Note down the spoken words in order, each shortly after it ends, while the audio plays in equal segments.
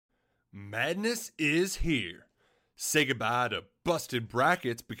Madness is here. Say goodbye to busted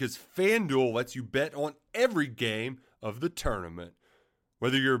brackets because FanDuel lets you bet on every game of the tournament.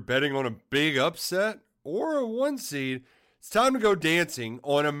 Whether you're betting on a big upset or a one seed, it's time to go dancing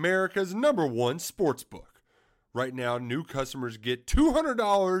on America's #1 sportsbook. Right now, new customers get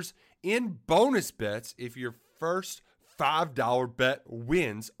 $200 in bonus bets if your first $5 bet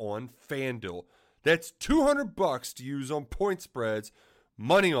wins on FanDuel. That's $200 to use on point spreads,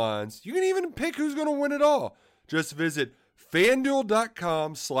 money lines. You can even pick who's going to win it all. Just visit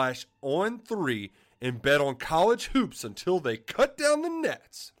FanDuel.com/on3 and bet on college hoops until they cut down the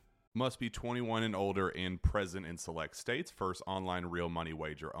nets. Must be 21 and older and present in select states. First online real money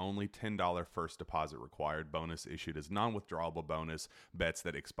wager only. $10 first deposit required. Bonus issued as non-withdrawable bonus. Bets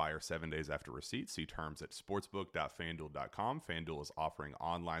that expire 7 days after receipt. See terms at sportsbook.fanduel.com. FanDuel is offering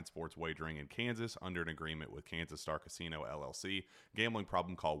online sports wagering in Kansas under an agreement with Kansas Star Casino, LLC. Gambling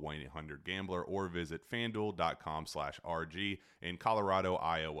problem? Call 1-800-GAMBLER or visit fanduel.com/RG in Colorado,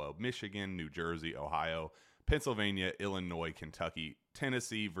 Iowa, Michigan, New Jersey, Ohio, Pennsylvania, Illinois, Kentucky,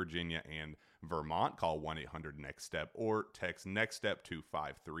 Tennessee, Virginia, and Vermont. Call 1-800-NEXT-STEP or text NEXT-STEP to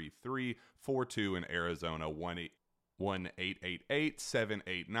 53342 in Arizona,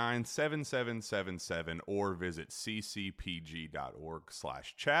 1-888-789-7777 or visit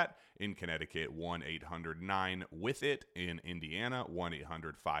ccpg.org/chat. In Connecticut, 1-800-9-WITH-IT. In Indiana,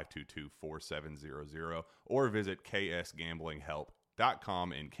 1-800-522-4700 or visit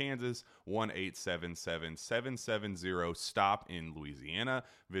ksgamblinghelp.com. In Kansas, 1-877-770-STOP in Louisiana.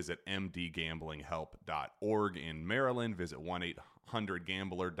 Visit mdgamblinghelp.org in Maryland. Visit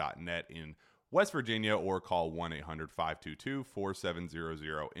 1-800-gambler.net in West Virginia or call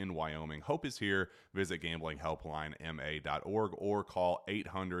 1-800-522-4700 in Wyoming. Hope is here. Visit gamblinghelplinema.org or call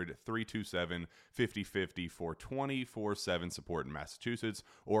 800-327-5050 for 24/7 support in Massachusetts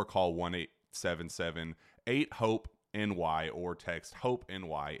or call 1-877-8-HOPE-NY or text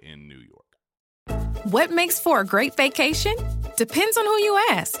HOPE-NY in New York. What makes for a great vacation? Depends on who you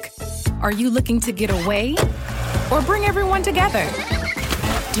ask. Are you looking to get away or bring everyone together?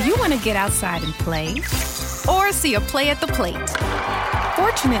 Do you want to get outside and play or see a play at the plate?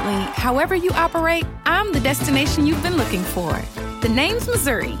 Fortunately, however you operate, I'm the destination you've been looking for. The name's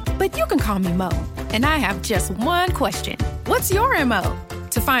Missouri, but you can call me Mo. And I have just one question. What's your MO?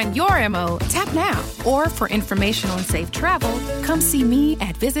 To find your MO, tap now. Or for information on safe travel, come see me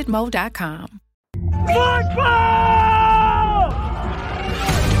at visitmo.com. Football!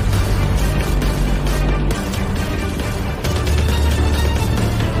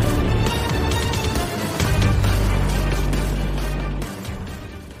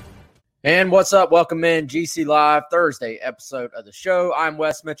 And what's up? Welcome in GC Live Thursday episode of the show. I'm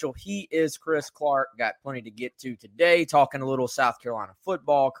Wes Mitchell. He is Chris Clark. Got plenty to get to today, talking a little South Carolina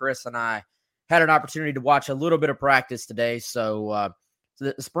football. Chris and I had an opportunity to watch a little bit of practice today. So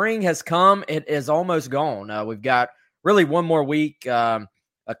the spring has come. It is almost gone. We've got really one more week, a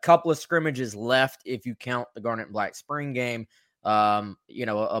couple of scrimmages left if you count the Garnet and Black spring game,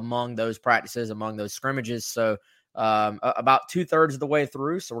 among those practices, among those scrimmages. So about 2/3 of the way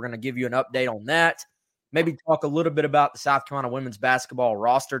through. So we're going to give you an update on that. Maybe talk a little bit about the South Carolina women's basketball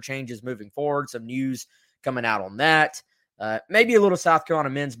roster changes moving forward. Some news coming out on that. Maybe a little South Carolina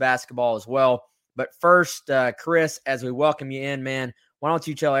men's basketball as well. But first, Chris, as we welcome you in, man, why don't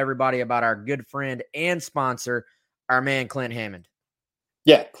you tell everybody about our good friend and sponsor, our man, Clint Hammond?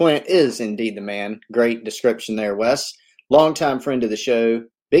 Yeah, Clint is indeed the man. Great description there, Wes. Longtime friend of the show,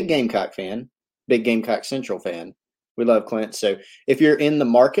 big Gamecock fan, big Gamecock Central fan. We love Clint. So if you're in the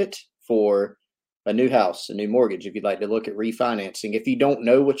market for a new house, a new mortgage, if you'd like to look at refinancing, if you don't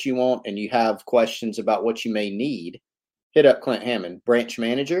know what you want and you have questions about what you may need, hit up Clint Hammond, branch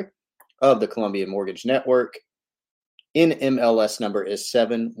manager of the Columbia Mortgage Network. NMLS number is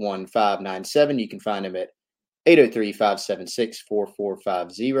 71597. You can find him at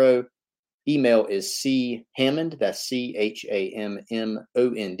 803-576-4450. Email is chammond, that's CHAMMOND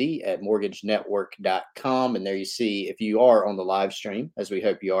at mortgagenetwork.com. And there you see, if you are on the live stream, as we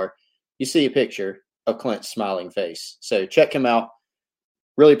hope you are, you see a picture of Clint's smiling face. So check him out.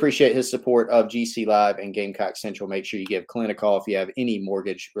 Really appreciate his support of GC Live and Gamecock Central. Make sure you give Clint a call if you have any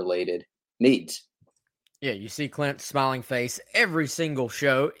mortgage-related needs. Yeah, you see Clint's smiling face every single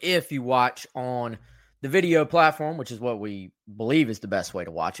show if you watch on the video platform, which is what we believe is the best way to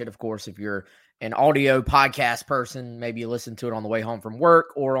watch it. Of course, if you're an audio podcast person, maybe you listen to it on the way home from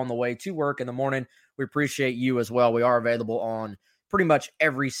work or on the way to work in the morning. We appreciate you as well. We are available on pretty much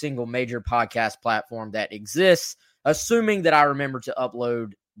every single major podcast platform that exists, assuming that I remember to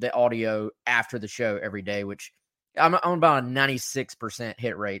upload the audio after the show every day, which I'm about a 96%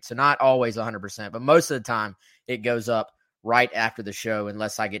 hit rate, so not always 100%, but most of the time it goes up right after the show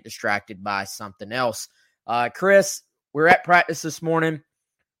unless I get distracted by something else. Chris, we're at practice this morning.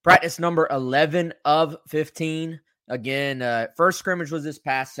 Practice number 11 of 15. Again, first scrimmage was this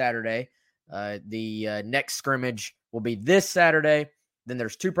past Saturday. The next scrimmage will be this Saturday. Then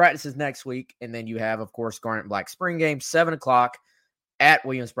there's 2 practices next week. And then you have, of course, Garnet Black Spring Game, 7 o'clock at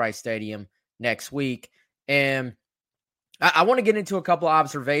Williams-Brice Stadium next week. And I want to get into a couple of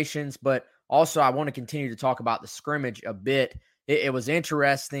observations, but also I want to continue to talk about the scrimmage a bit. It was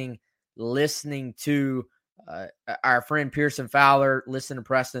interesting listening to our friend Pearson Fowler, listen to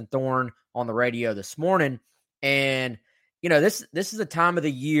Preston Thorne on the radio this morning. And, you know, this is a time of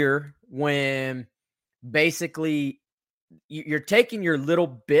the year when basically you're taking your little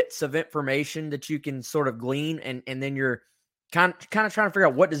bits of information that you can sort of glean, and then you're kind of trying to figure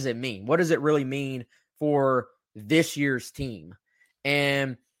out, what does it mean? What does it really mean for this year's team?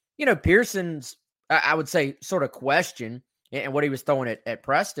 And, you know, Pearson's, I would say, sort of question, and what he was throwing at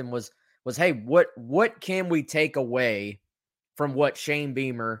Preston was, hey, what can we take away from what Shane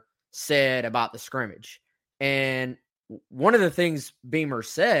Beamer said about the scrimmage? And one of the things Beamer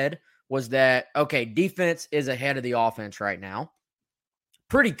said was that, okay, defense is ahead of the offense right now.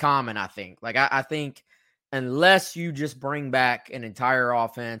 Pretty common, I think. Like, I think unless you just bring back an entire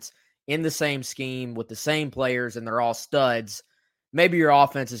offense in the same scheme with the same players and they're all studs, maybe your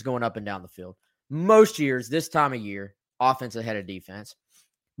offense is going up and down the field. Most years, this time of year, offense ahead of defense.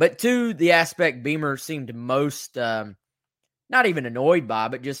 But to the aspect Beamer seemed most, not even annoyed by,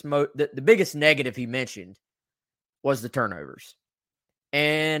 but just the biggest negative he mentioned was the turnovers.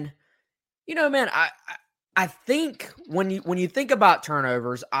 And, you know, man, I think when you think about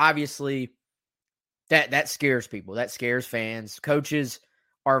turnovers, obviously that scares people. That scares fans. Coaches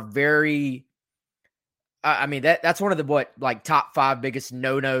are very, I mean, that's one of the top 5 biggest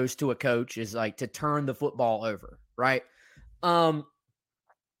no-nos to a coach is like to turn the football over, right?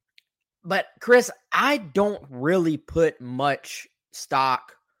 But Chris, I don't really put much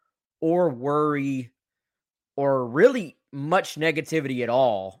stock or worry or really much negativity at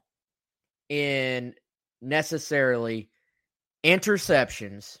all in necessarily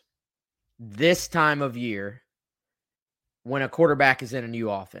interceptions this time of year when a quarterback is in a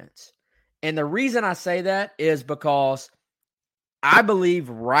new offense. And the reason I say that is because I believe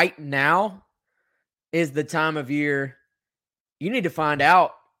right now is the time of year you need to find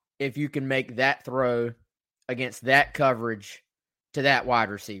out if you can make that throw against that coverage to that wide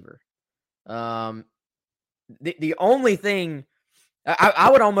receiver. The only thing I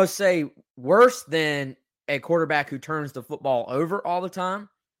would almost say worse than a quarterback who turns the football over all the time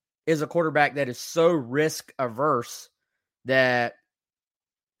is a quarterback that is so risk averse that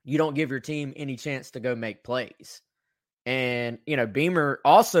you don't give your team any chance to go make plays. And, you know, Beamer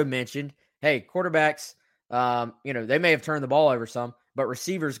also mentioned, hey, quarterbacks, they may have turned the ball over some, but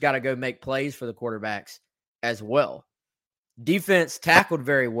receivers got to go make plays for the quarterbacks as well. Defense tackled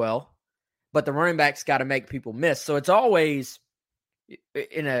very well, but the running backs got to make people miss. So it's always,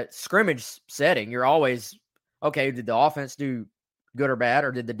 in a scrimmage setting, you're always, okay, did the offense do good or bad,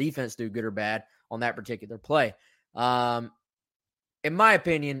 or did the defense do good or bad on that particular play? In my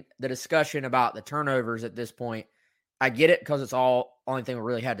opinion, the discussion about the turnovers at this point, I get it because it's only thing we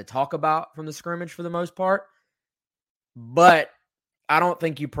really had to talk about from the scrimmage for the most part. But I don't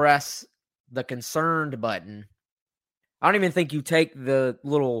think you press the concerned button. I don't even think you take you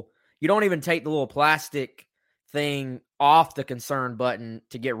don't even take the little plastic thing off the concerned button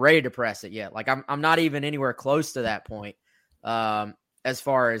to get ready to press it yet. Like I'm not even anywhere close to that point as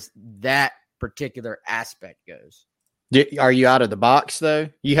far as that particular aspect goes. Are you out of the box though?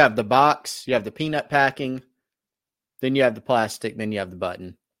 You have the box, you have the peanut packing, then you have the plastic, then you have the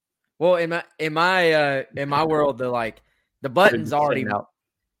button. Well, in my world, the button's already out.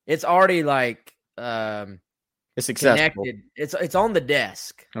 It's already it's accessible. Connected. It's on the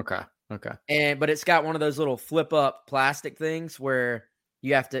desk. Okay. But it's got one of those little flip up plastic things where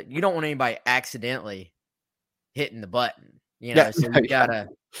you don't want anybody accidentally hitting the button. So you gotta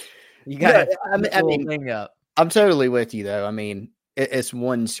thing up. I'm totally with you though. I mean, it's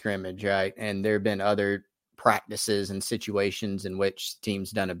one scrimmage, right? And there have been other practices and situations in which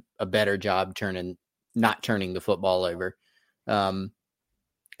teams done a better job not turning the football over.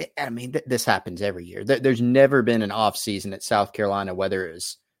 This happens every year. There's never been an off season at South Carolina, whether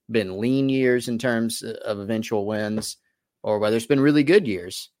it's been lean years in terms of eventual wins or whether it's been really good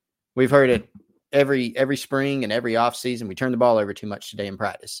years. We've heard it every spring and every off season. We turn the ball over too much today in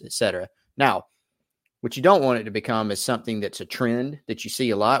practice, etc. Now, What you don't want it to become is something that's a trend that you see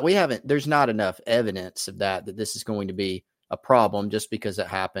a lot. There's not enough evidence of that this is going to be a problem just because it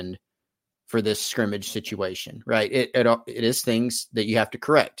happened for this scrimmage situation, right? It is things that you have to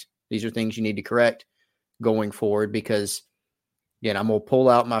correct. These are things you need to correct going forward because, again, I'm going to pull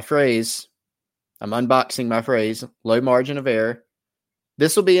out my phrase. I'm unboxing my phrase, low margin of error.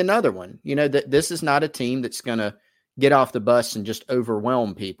 This will be another one. This is not a team that's going to get off the bus and just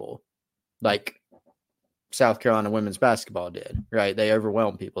overwhelm people like South Carolina women's basketball did, right? They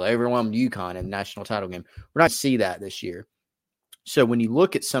overwhelmed people. They overwhelmed UConn in the national title game. We're not going to see that this year. So when you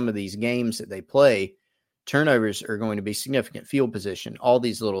look at some of these games that they play, turnovers are going to be significant. Field position, all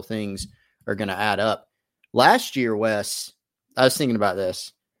these little things are going to add up. Last year, Wes, I was thinking about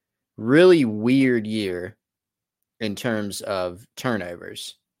this. Really weird year in terms of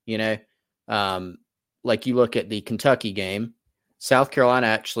turnovers. Like you look at the Kentucky game, South Carolina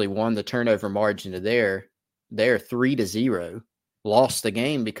actually won the turnover margin of their 3-0, lost the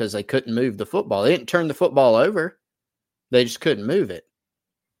game because they couldn't move the football. They didn't turn the football over. They just couldn't move it.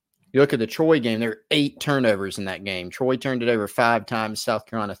 You look at the Troy game, there were 8 turnovers in that game. Troy turned it over 5 times, South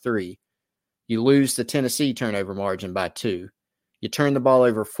Carolina 3. You lose the Tennessee turnover margin by 2. You turn the ball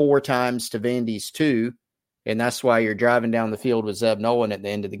over 4 times to Vandy's 2, and that's why you're driving down the field with Zeb Nolan at the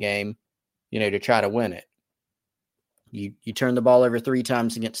end of the game, to try to win it. You turn the ball over 3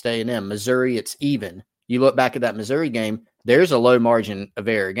 times against A&M. Missouri, it's even. You look back at that Missouri game, there's a low margin of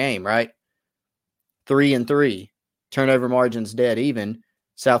error game, right? 3-3. Turnover margin's dead even.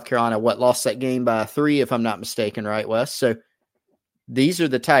 South Carolina, lost that game by 3, if I'm not mistaken, right, Wes? So these are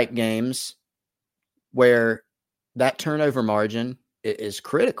the type games where that turnover margin is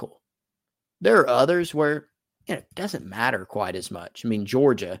critical. There are others where it doesn't matter quite as much. I mean,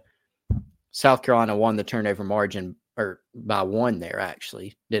 Georgia, South Carolina won the turnover margin by 1 there,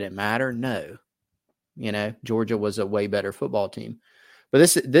 actually. Did it matter? No. Georgia was a way better football team. But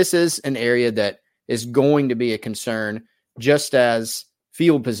this is an area that is going to be a concern, just as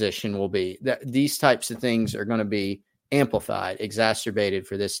field position will be. These types of things are going to be amplified, exacerbated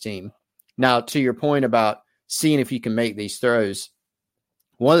for this team. Now, to your point about seeing if you can make these throws,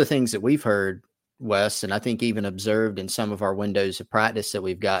 one of the things that we've heard, Wes, and I think even observed in some of our windows of practice that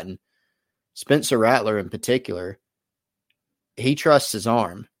we've gotten, Spencer Rattler in particular, he trusts his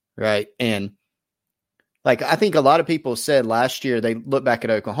arm, right? And I think a lot of people said last year, they look back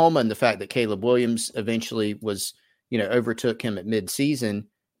at Oklahoma and the fact that Caleb Williams eventually was, overtook him at midseason.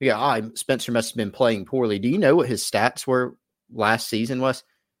 Spencer must have been playing poorly. Do you know what his stats were last season, Wes?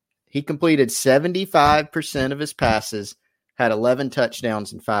 He completed 75% of his passes, had 11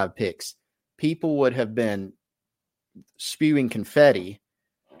 touchdowns and 5 picks. People would have been spewing confetti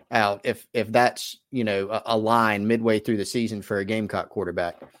out if that's, a line midway through the season for a Gamecock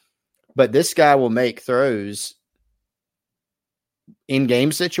quarterback. But this guy will make throws in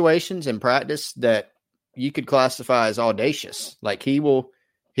game situations in practice that you could classify as audacious. He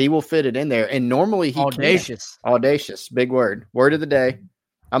will fit it in there. And normally he audacious. Audacious, big word. Word of the day.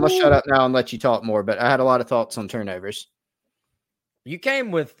 I'm going to shut up now and let you talk more, but I had a lot of thoughts on turnovers. You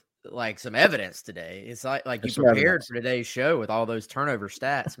came with some evidence today. It's like you prepared for today's show with all those turnover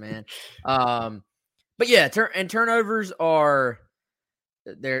stats, man. But yeah, turnovers are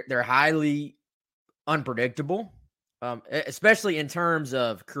they're highly unpredictable, especially in terms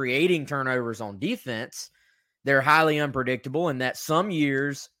of creating turnovers on defense. They're highly unpredictable, and that some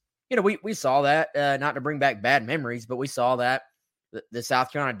years, we saw that. Not to bring back bad memories, but we saw that the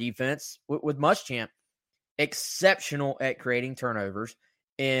South Carolina defense with Muschamp, exceptional at creating turnovers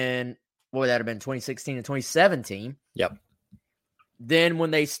in, what would that have been, 2016 and 2017. Yep. Then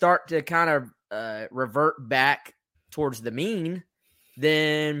when they start to kind of revert back towards the mean,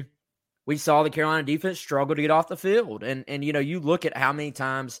 then we saw the Carolina defense struggle to get off the field. And you look at how many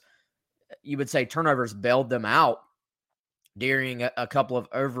times you would say turnovers bailed them out during a couple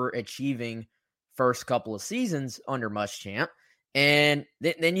of overachieving first couple of seasons under Muschamp. And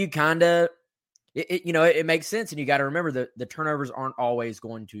then you kind of, it makes sense. And you got to remember that the turnovers aren't always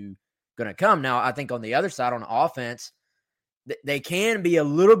going to come. Now, I think on the other side, on offense, they can be a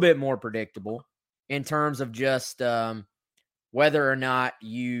little bit more predictable in terms of just whether or not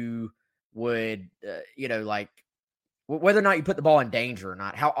you would, whether or not you put the ball in danger or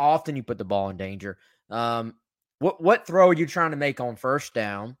not, how often you put the ball in danger. What throw are you trying to make on first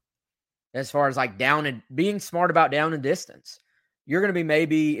down as far as down and being smart about down and distance? You're going to be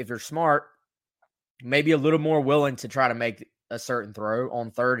maybe, if you're smart, maybe a little more willing to try to make a certain throw on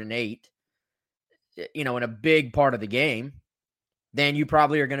 3rd and 8, in a big part of the game, than you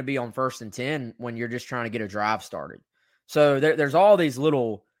probably are going to be on 1st and 10 when you're just trying to get a drive started. So there's all these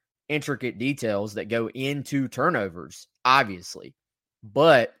little intricate details that go into turnovers, obviously,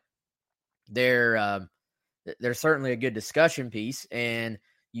 but they're certainly a good discussion piece. And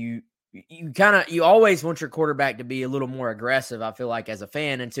you always want your quarterback to be a little more aggressive, I feel like, as a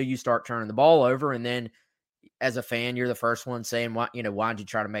fan, until you start turning the ball over. And then as a fan, you're the first one saying, why'd you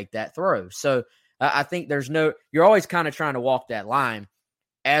try to make that throw? So I think you're always kind of trying to walk that line.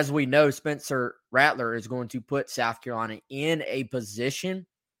 As we know, Spencer Rattler is going to put South Carolina in a position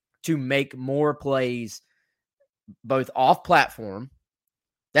to make more plays, both off platform.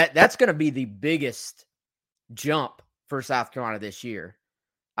 That's going to be the biggest jump for South Carolina this year.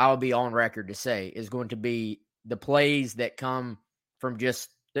 I'll be on record to say is going to be the plays that come from just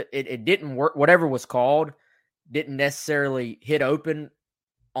it didn't work. Whatever was called didn't necessarily hit open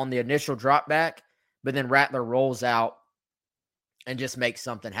on the initial drop back, but then Rattler rolls out and just makes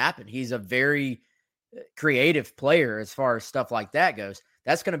something happen. He's a very creative player as far as stuff like that goes.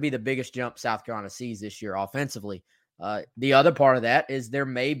 That's going to be the biggest jump South Carolina sees this year offensively. The other part of that is there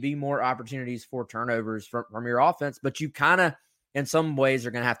may be more opportunities for turnovers from your offense, but you kind of, in some ways,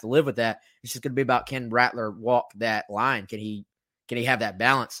 are going to have to live with that. It's just going to be about, can Rattler walk that line? Can he have that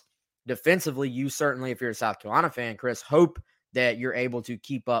balance? Defensively, you certainly, if you're a South Carolina fan, Chris, hope that you're able to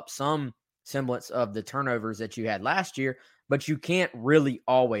keep up some semblance of the turnovers that you had last year, but you can't really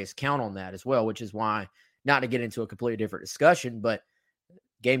always count on that as well, which is why, not to get into a completely different discussion, but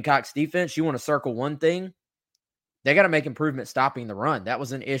Gamecocks defense, you want to circle one thing, they got to make improvement stopping the run. That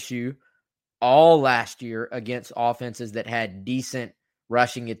was an issue all last year against offenses that had decent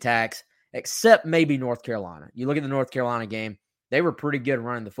rushing attacks, except maybe North Carolina. You look at the North Carolina game, they were pretty good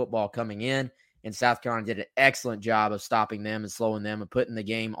running the football coming in, and South Carolina did an excellent job of stopping them and slowing them and putting the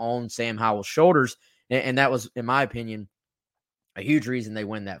game on Sam Howell's shoulders. And that was, in my opinion, a huge reason they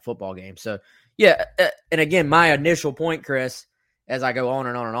win that football game. So, yeah, and again, my initial point, Chris, as I go on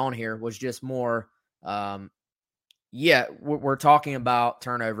and on and on here, was just more, we're talking about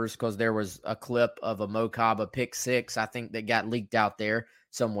turnovers because there was a clip of a Mo Kaba pick six, I think, that got leaked out there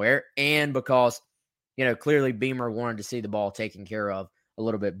somewhere, and because, clearly Beamer wanted to see the ball taken care of a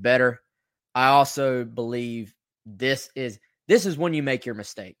little bit better. I also believe this is when you make your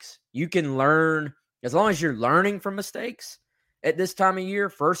mistakes. You can learn, as long as you're learning from mistakes at this time of year,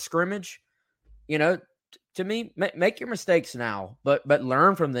 first scrimmage, to me, make your mistakes now, but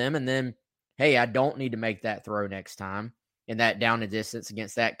learn from them, and then, hey, I don't need to make that throw next time in that down and distance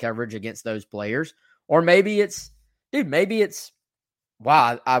against that coverage against those players. Or maybe it's,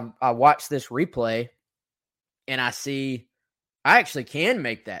 wow, I watched this replay and I see I actually can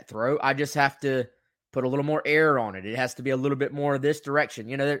make that throw. I just have to put a little more air on it. It has to be a little bit more this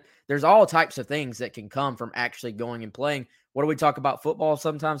direction. There's all types of things that can come from actually going and playing. What do we talk about football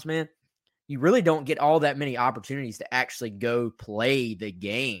sometimes, man? You really don't get all that many opportunities to actually go play the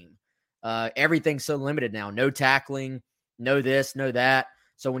game. Everything's so limited now. No tackling, no this, no that.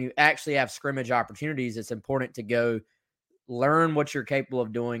 So when you actually have scrimmage opportunities, it's important to go learn what you're capable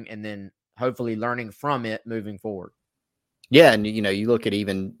of doing and then hopefully learning from it moving forward. Yeah, and you look at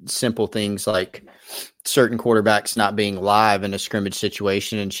even simple things like certain quarterbacks not being live in a scrimmage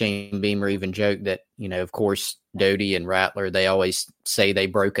situation, and Shane Beamer even joked that, of course, Doty and Rattler, they always say they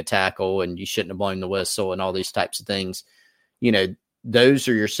broke a tackle and you shouldn't have blown the whistle and all these types of things. Those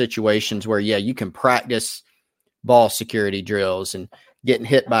are your situations where, you can practice ball security drills and getting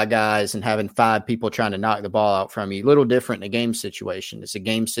hit by guys and having 5 people trying to knock the ball out from you. A little different in a game situation. It's a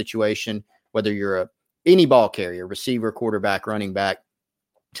game situation, whether you're any ball carrier, receiver, quarterback, running back,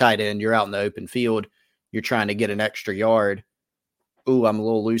 tight end, you're out in the open field, you're trying to get an extra yard. Ooh, I'm a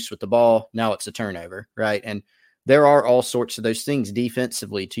little loose with the ball. Now it's a turnover, right? And there are all sorts of those things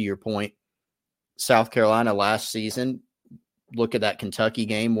defensively, to your point. South Carolina last season, look at that Kentucky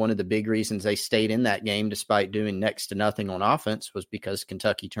game. One of the big reasons they stayed in that game despite doing next to nothing on offense was because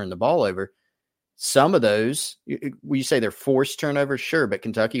Kentucky turned the ball over. Some of those, you say they're forced turnovers, sure, but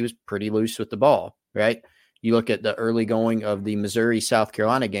Kentucky was pretty loose with the ball, right? You look at the early going of the Missouri-South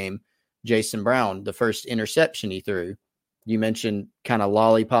Carolina game, Jason Brown, the first interception he threw. You mentioned kind of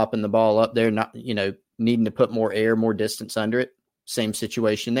lollipopping the ball up there, not, needing to put more air, more distance under it. Same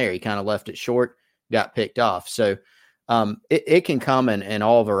situation there. He kind of left it short, got picked off. So it can come in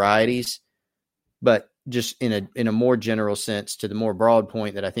all varieties, but just in a more general sense, to the more broad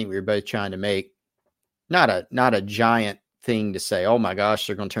point that I think we were both trying to make, not a giant thing to say, oh my gosh,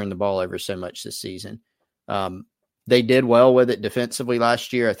 they're going to turn the ball over so much this season. They did well with it defensively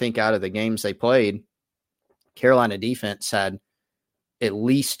last year. I think out of the games they played, Carolina defense had at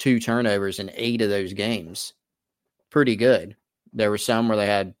least 2 turnovers in 8 of those games. Pretty good. There were some where they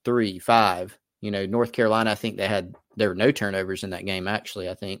had 3, 5. North Carolina, I think there were no turnovers in that game, actually,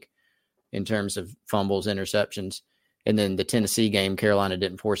 I think. in terms of fumbles, interceptions. And then the Tennessee game, Carolina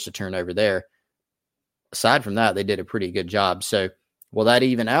didn't force a turnover there. Aside from that, they did a pretty good job. So will that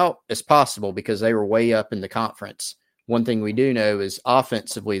even out? It's possible because they were way up in the conference. One thing we do know is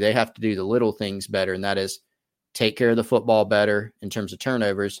offensively, they have to do the little things better, and that is take care of the football better in terms of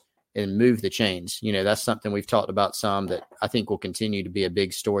turnovers and move the chains. You know, that's something we've talked about some that I think will continue to be a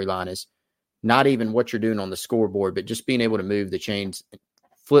big storyline, is not even what you're doing on the scoreboard, but just being able to move the chains,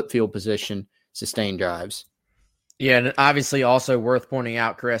 flip field position, sustain drives. Yeah, and obviously also worth pointing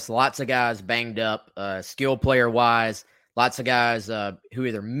out, Chris, lots of guys banged up, skill player-wise, lots of guys who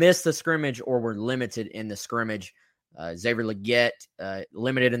either missed the scrimmage or were limited in the scrimmage. Xavier Legette,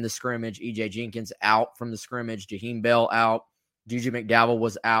 limited in the scrimmage. E.J. Jenkins out from the scrimmage. Jaheim Bell out. Juju McDowell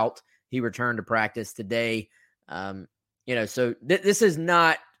was out. He returned to practice today. So this is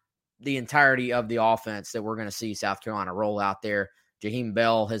not the entirety of the offense that we're going to see South Carolina roll out there. Jaheim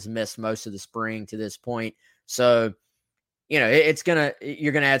Bell has missed most of the spring to this point. So, you're going to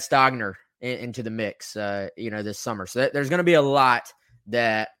add Stogner into the mix, this summer. So there's going to be a lot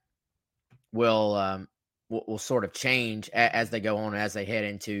that will sort of change as they go on, as they head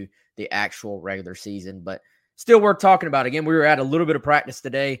into the actual regular season. But still worth talking about. Again, we were at a little bit of practice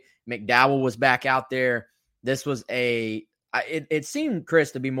today. McDowell was back out there. This was it seemed,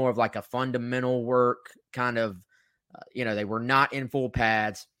 Chris, to be more of like a fundamental work kind of, they were not in full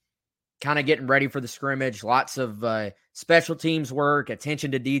pads, kind of getting ready for the scrimmage, lots of special teams work,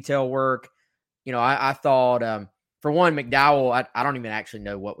 attention to detail work. I thought, for one, McDowell, I don't even actually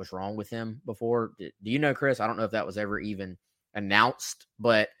know what was wrong with him before. Do you know, Chris? I don't know if that was ever even announced,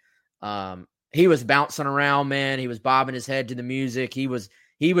 but he was bouncing around, man. He was bobbing his head to the music. He was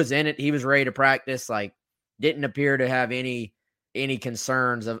in it. He was ready to practice. Like, didn't appear to have any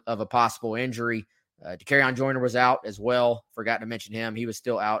concerns of a possible injury. Dakereon Joyner was out as well. Forgot to mention him. He was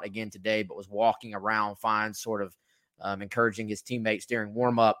still out again today, but was walking around fine, sort of encouraging his teammates during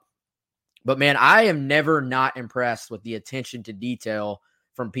warm-up. But, man, I am never not impressed with the attention to detail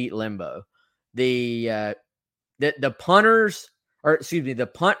from Pete Lembo. The punt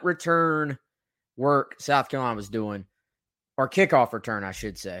return work South Carolina was doing, or kickoff return, I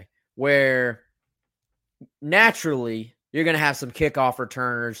should say, where naturally you're going to have some kickoff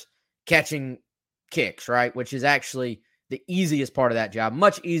returners catching kicks, right? Which is actually the easiest part of that job.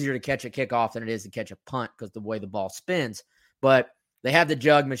 Much easier to catch a kickoff than it is to catch a punt because the way the ball spins. But they have the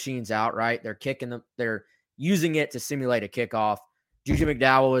jug machines out, right? They're kicking them. They're using it to simulate a kickoff. Juju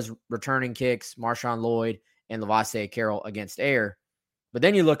McDowell is returning kicks, Marshawn Lloyd and Lavasse Carroll against air. But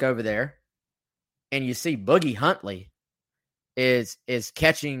then you look over there and you see Boogie Huntley is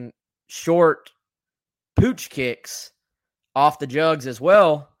catching short pooch kicks off the jugs as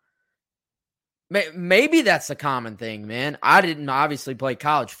well. Maybe that's a common thing, man. I didn't obviously play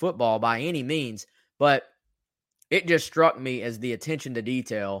college football by any means, but it just struck me as the attention to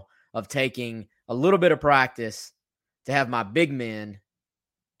detail of taking a little bit of practice to have my big men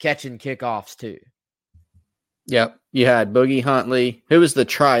catching kickoffs too. Yep. You had Boogie Huntley. Who was the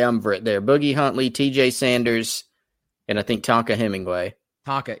triumvirate there? Boogie Huntley, TJ Sanders, and I think Tonka Hemingway.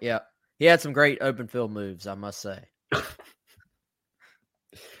 Tonka, yeah. He had some great open field moves, I must say.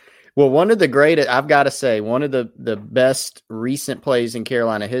 Well, one of the best recent plays in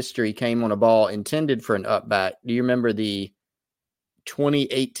Carolina history came on a ball intended for an upback. Do you remember the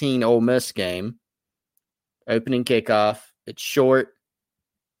 2018 Ole Miss game? Opening kickoff. It's short.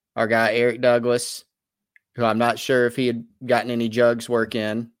 Our guy, Eric Douglas, who I'm not sure if he had gotten any jugs work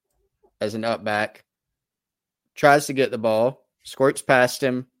in as an upback, tries to get the ball, squirts past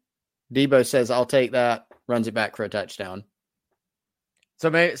him. Debo says, "I'll take that," runs it back for a touchdown. So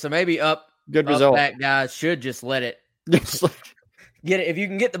maybe good result. Back guys should just let it get it. If you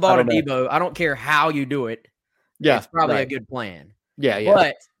can get the ball to Debo, I don't care how you do it. Yeah, it's probably a good plan. Yeah.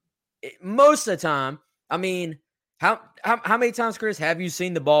 But most of the time, I mean, how many times, Chris, have you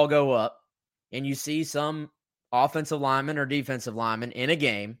seen the ball go up and you see some offensive lineman or defensive lineman in a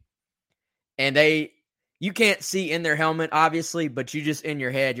game, and you can't see in their helmet, obviously, but you just in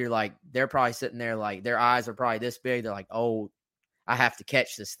your head, you're like, they're probably sitting there like their eyes are probably this big. They're like, oh, I have to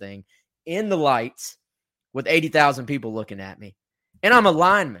catch this thing in the lights with 80,000 people looking at me. And I'm a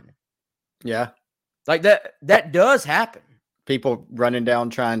lineman. Yeah. Like that does happen. People running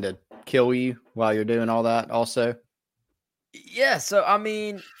down trying to kill you while you're doing all that also. Yeah. So, I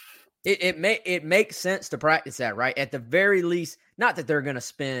mean, it makes sense to practice that, right? At the very least, not that they're going to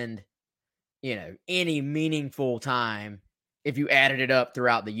spend, any meaningful time if you added it up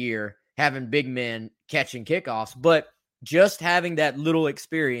throughout the year, having big men catching kickoffs, but just having that little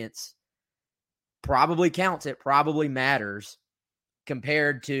experience probably counts. It probably matters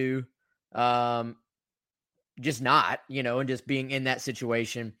compared to just not, and just being in that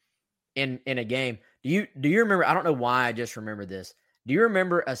situation in a game. Do you remember? I don't know why I just remembered this. Do you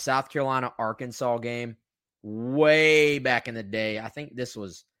remember a South Carolina Arkansas game way back in the day? I think this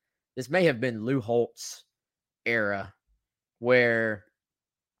may have been Lou Holtz era, where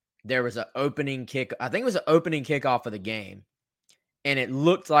there was an opening kick. I think it was an opening kickoff of the game, and it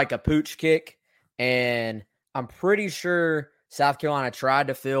looked like a pooch kick. And I'm pretty sure South Carolina tried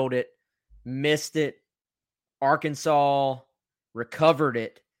to field it, missed it. Arkansas recovered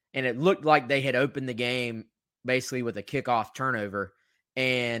it, and it looked like they had opened the game basically with a kickoff turnover.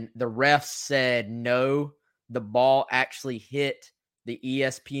 And the refs said no, the ball actually hit the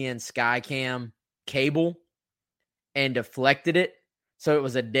ESPN Skycam cable and deflected it. So it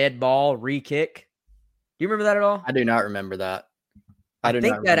was a dead ball re-kick. Do you remember that at all? I do not remember that. I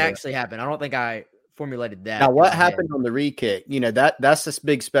think that actually happened. I don't think I formulated that. Now, what happened on the re-kick? That's this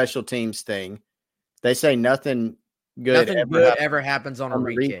big special teams thing. They say nothing good ever happens on a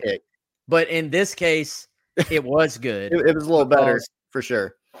re-kick. But in this case, it was good. It was a little better for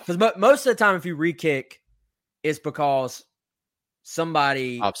sure. Because most of the time, if you re-kick, it's because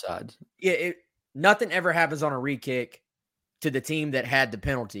somebody offsides. Nothing ever happens on a re-kick to the team that had the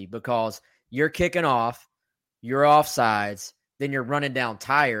penalty, because you're kicking off, you're offsides, then you're running down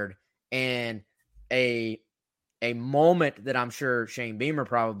tired, and a moment that I'm sure Shane Beamer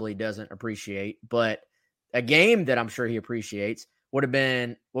probably doesn't appreciate, but a game that I'm sure he appreciates would have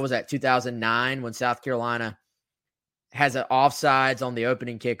been, 2009, when South Carolina has an offsides on the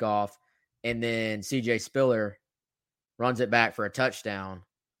opening kickoff, and then CJ Spiller runs it back for a touchdown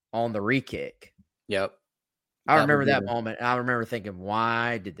on the re-kick. Yep. I remember that moment. I remember thinking,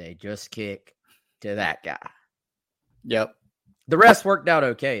 why did they just kick to that guy? Yep. The rest worked out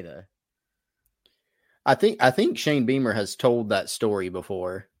okay, though. I think Shane Beamer has told that story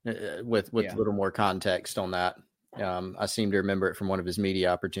before with a little more context on that. I seem to remember it from one of his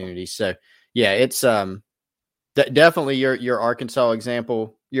media opportunities. So yeah, it's definitely your Arkansas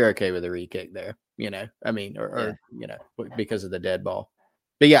example. You're okay with a re-kick there, because of the dead ball.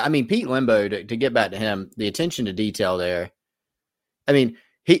 But yeah, I mean, Pete Lembo, to get back to him, the attention to detail there. I mean,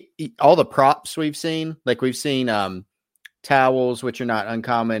 he all the props we've seen, like we've seen towels, which are not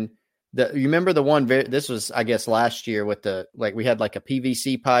uncommon. You remember the one? This was, I guess, last year with we had like a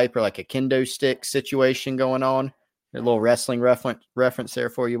PVC pipe or like a kendo stick situation going on. A little wrestling reference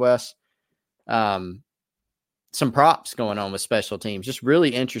there for you, Wes. Some props going on with special teams, just really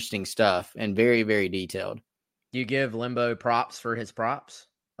interesting stuff and very, very detailed. Do you give Lembo props for his props?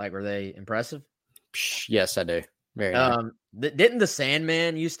 Like, were they impressive? Yes, I do. Very nice. Didn't the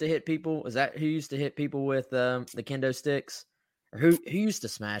Sandman used to hit people? Is that who used to hit people with the kendo sticks? Or who used to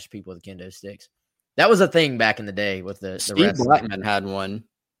smash people with kendo sticks? That was a thing back in the day with the Steve Blackman had one.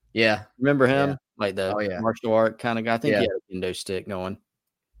 Yeah. Remember him? Yeah. Like the martial art kind of guy. I think he had a kendo stick going.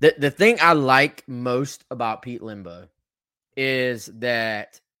 The thing I like most about Pete Lembo is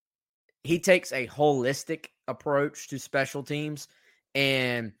that he takes a holistic approach to special teams,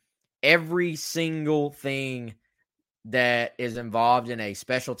 and every single thing that is involved in a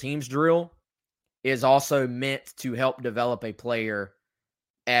special teams drill is also meant to help develop a player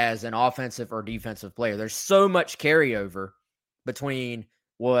as an offensive or defensive player. There's so much carryover between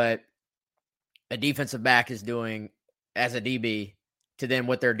what a defensive back is doing as a DB to then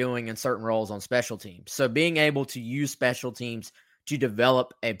what they're doing in certain roles on special teams. So being able to use special teams to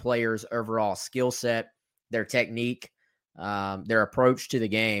develop a player's overall skill set, their technique, their approach to the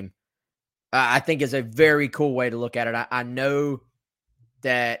game, I think is a very cool way to look at it. I know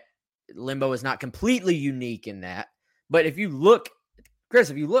that Lembo is not completely unique in that, but if you look,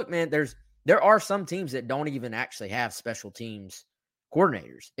 Chris, man, there are some teams that don't even actually have special teams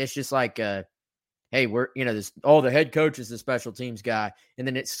coordinators. It's just like, hey, we're, the head coach is the special teams guy, and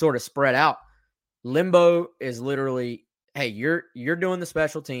then it's sort of spread out. Lembo is literally, hey, you're doing the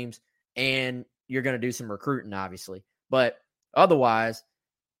special teams, and you're going to do some recruiting, obviously, but otherwise,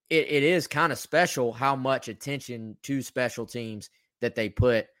 it is kind of special how much attention to special teams that they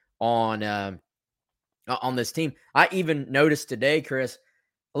put on this team. I even noticed today, Chris,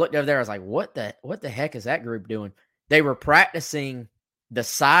 I looked over there, I was like, what the heck is that group doing? They were practicing the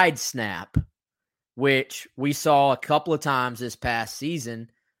side snap, which we saw a couple of times this past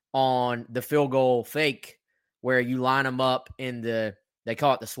season on the field goal fake, where you line them up in they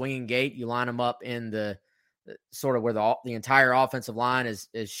call it the swinging gate. You line them up in the sort of where the entire offensive line is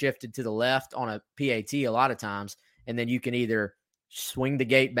shifted to the left on a PAT a lot of times. And then you can either swing the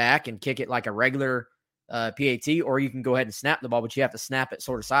gate back and kick it like a regular PAT, or you can go ahead and snap the ball, but you have to snap it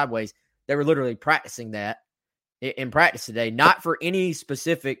sort of sideways. They were literally practicing that in practice today, not for any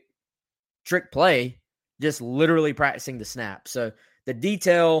specific trick play, just literally practicing the snap. So the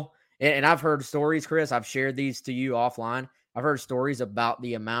detail, and I've heard stories, Chris, I've shared these to you offline. I've heard stories about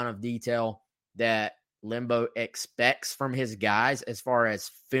the amount of detail that Limbo expects from his guys as far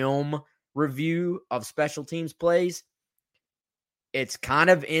as film review of special teams plays. It's kind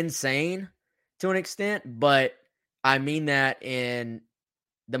of insane to an extent, but I mean that in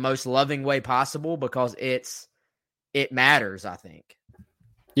the most loving way possible because it matters, I think.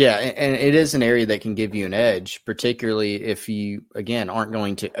 Yeah, and it is an area that can give you an edge, particularly if you, again, aren't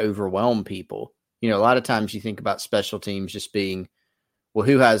going to overwhelm people. A lot of times you think about special teams just being, well,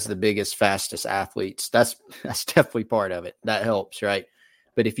 who has the biggest, fastest athletes? That's definitely part of it. That helps, right?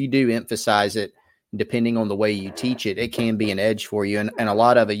 But if you do emphasize it, depending on the way you teach it, it can be an edge for you. And a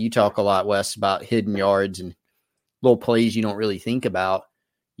lot of it, you talk a lot, Wes, about hidden yards and little plays you don't really think about.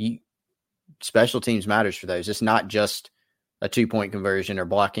 Special teams matters for those. It's not just a 2-point conversion or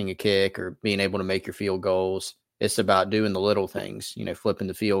blocking a kick or being able to make your field goals. It's about doing the little things, flipping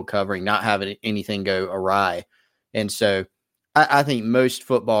the field, covering, not having anything go awry. And so I think most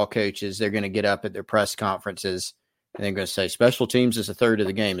football coaches, they're going to get up at their press conferences and they're going to say, special teams is a third of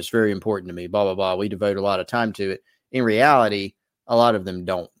the game. It's very important to me, blah, blah, blah. We devote a lot of time to it. In reality, a lot of them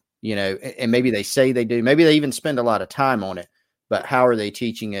don't, and maybe they say they do. Maybe they even spend a lot of time on it. But how are they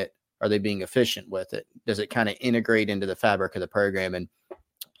teaching it? Are they being efficient with it? Does it kind of integrate into the fabric of the program? And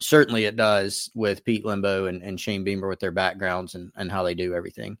certainly it does with Pete Limbo and Shane Beamer with their backgrounds and how they do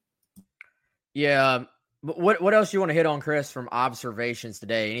everything. Yeah. But what else you want to hit on, Chris, from observations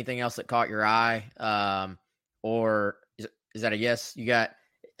today? Anything else that caught your eye? Or is that a yes? You got,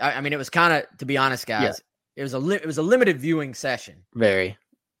 I mean, it was kind of, to be honest, guys, it was a limited viewing session. Very.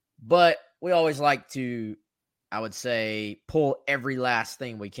 But we always like to, I would say, pull every last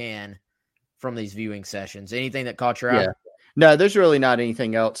thing we can from these viewing sessions. Anything that caught your eye? Yeah. No, there's really not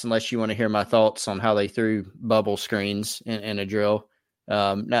anything else unless you want to hear my thoughts on how they threw bubble screens in a drill.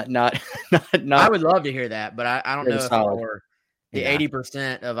 Not. I would love to hear that, but I don't know if solid. The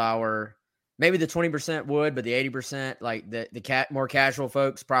 80% of our, maybe the 20% would, but the 80%, like the more casual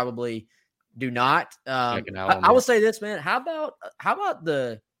folks, probably do not. I will say this, man. How about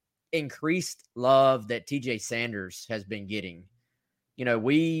the increased love that TJ Sanders has been getting?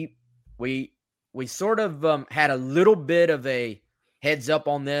 We sort of had a little bit of a heads up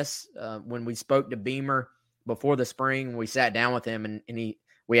on this when we spoke to Beamer before the spring. We sat down with him and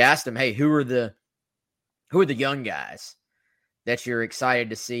we asked him, hey, who are the young guys that you're excited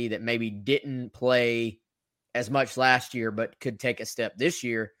to see that maybe didn't play as much last year but could take a step this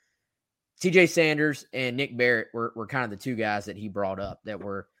year? TJ Sanders and Nick Barrett were kind of the two guys that he brought up that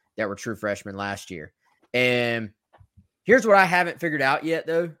were true freshmen last year. And here's what I haven't figured out yet,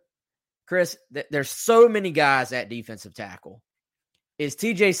 though, Chris. There's so many guys at defensive tackle. Is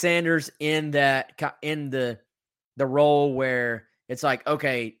TJ Sanders in the role where it's like,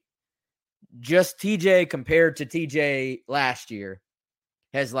 okay, just TJ compared to TJ last year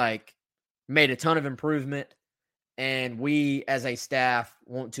has like made a ton of improvement, and we as a staff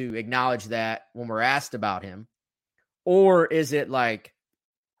want to acknowledge that when we're asked about him? Or is it like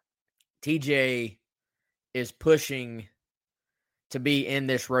TJ is pushing to be in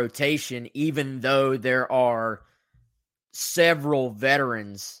this rotation, even though there are several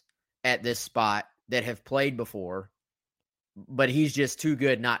veterans at this spot that have played before, but he's just too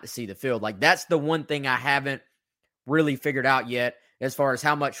good not to see the field? Like, that's the one thing I haven't really figured out yet as far as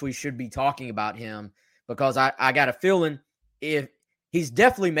how much we should be talking about him, because I got a feeling if he's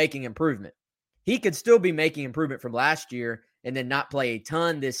definitely making improvement. He could still be making improvement from last year and then not play a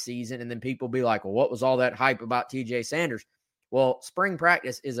ton this season, and then people be like, well, what was all that hype about TJ Sanders? Well, spring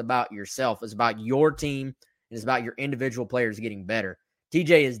practice is about yourself. It's about your team, and it's about your individual players getting better.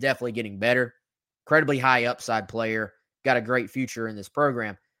 TJ is definitely getting better. Incredibly high upside player. Got a great future in this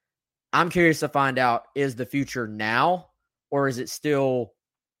program. I'm curious to find out, is the future now, or is it still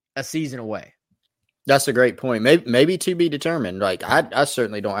a season away? That's a great point. Maybe to be determined. Like, I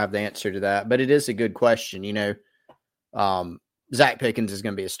certainly don't have the answer to that, but it is a good question. Zach Pickens is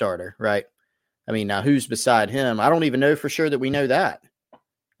going to be a starter, right? I mean, now who's beside him? I don't even know for sure that we know that.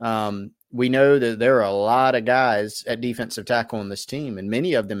 We know that there are a lot of guys at defensive tackle on this team, and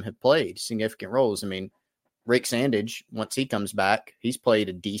many of them have played significant roles. I mean, Rick Sandage, once he comes back, he's played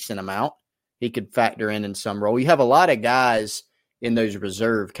a decent amount. He could factor in some role. You have a lot of guys in those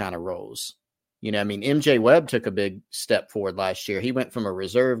reserve kind of roles. MJ Webb took a big step forward last year. He went from a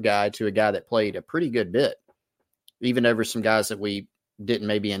reserve guy to a guy that played a pretty good bit, even over some guys that we didn't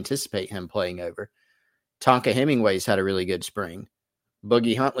maybe anticipate him playing over. Tonka Hemingway's had a really good spring.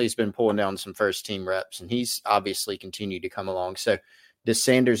 Boogie Huntley's been pulling down some first-team reps, and he's obviously continued to come along. So Does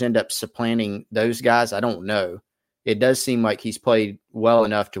Sanders end up supplanting those guys? I don't know. It does seem like he's played well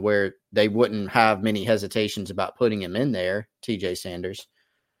enough to where they wouldn't have many hesitations about putting him in there, TJ Sanders.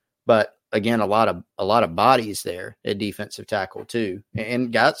 But again, a lot of bodies there at defensive tackle too,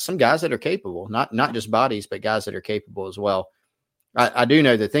 and some guys that are capable, not just bodies, but guys that are capable as well. I do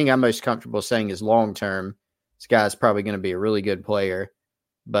know the thing I'm most comfortable saying is long term, this guy's probably going to be a really good player.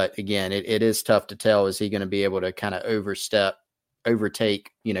 But again, it is tough to tell. Is he going to be able to kind of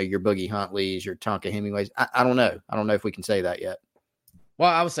overtake, your Boogie Huntleys, your Tonka Hemingways? I don't know. I don't know if we can say that yet. Well,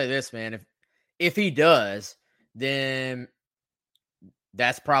 I would say this, man. If he does, then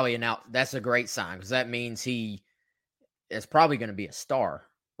that's probably that's a great sign, because that means he is probably going to be a star.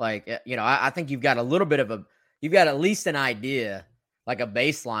 Like, I think you've got you've got at least an idea, like a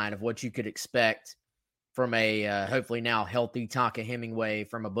baseline of what you could expect from a hopefully now healthy Tonka Hemingway,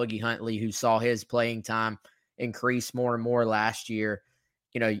 from a Boogie Huntley who saw his playing time increase more and more last year.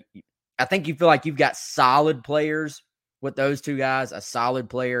 I think you feel like you've got solid players with those two guys, a solid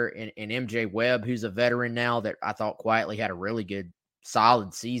player in MJ Webb, who's a veteran now that I thought quietly had a really good,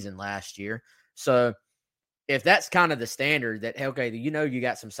 solid season last year. So if that's kind of the standard, that, okay, you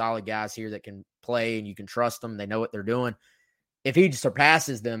got some solid guys here that can play and you can trust them, they know what they're doing. If he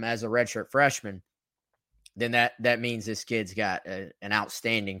surpasses them as a redshirt freshman, then that means this kid's got an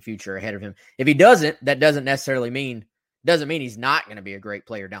outstanding future ahead of him. If he doesn't, that doesn't mean he's not going to be a great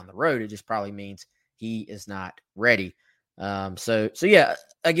player down the road. It just probably means he is not ready. So yeah,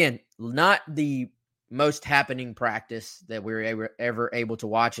 again, not the most happening practice that we were ever able to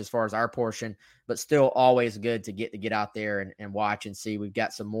watch as far as our portion, but still always good to get out there and watch and see. We've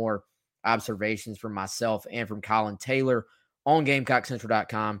got some more observations from myself and from Colin Taylor on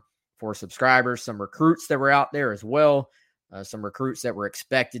GamecockCentral.com for subscribers, some recruits that were out there as well, some recruits that were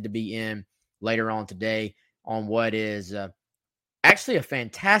expected to be in later on today on what is actually a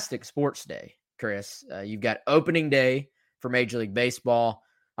fantastic sports day, Chris. You've got opening day for Major League Baseball.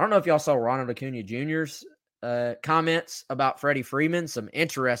 I don't know if y'all saw Ronald Acuna Jr.'s comments about Freddie Freeman. Some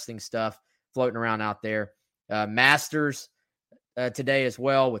interesting stuff floating around out there. Masters today as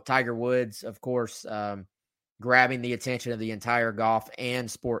well, with Tiger Woods, of course, grabbing the attention of the entire golf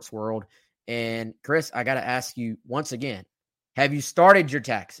and sports world. And Chris, I got to ask you once again, have you started your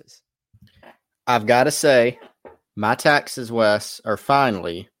taxes? I've got to say, my taxes, Wes, are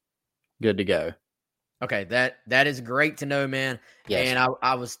finally good to go. Okay, that is great to know, man. Yes. And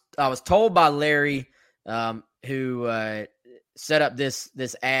I was told by Larry, who set up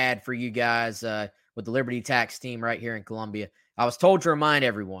this ad for you guys with the Liberty Tax team right here in Columbia. I was told to remind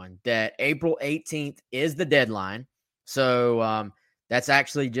everyone that April 18th is the deadline. So that's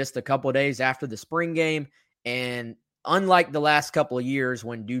actually just a couple of days after the spring game. And unlike the last couple of years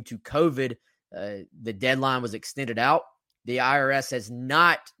when, due to COVID, the deadline was extended out, the IRS has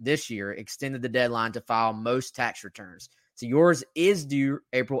not this year extended the deadline to file most tax returns. So yours is due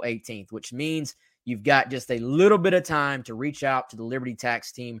April 18th, which means you've got just a little bit of time to reach out to the Liberty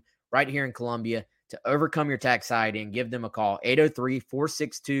Tax team right here in Columbia to overcome your tax anxiety and give them a call,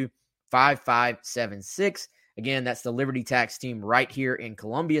 803-462-5576. Again, that's the Liberty Tax team right here in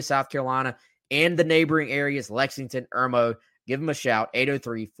Columbia, South Carolina, and the neighboring areas, Lexington, Irmo. Give them a shout,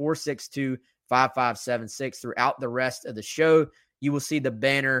 803-462-5576. Throughout the rest of the show, you will see the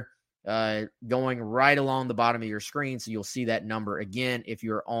banner going right along the bottom of your screen. So you'll see that number again if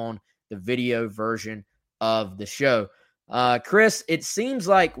you're on the video version of the show. Chris, it seems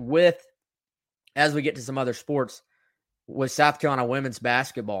like as we get to some other sports, with South Carolina women's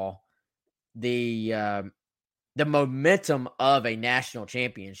basketball, the momentum of a national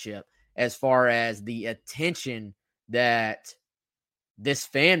championship, as far as the attention that this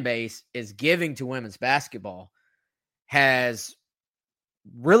fan base is giving to women's basketball, has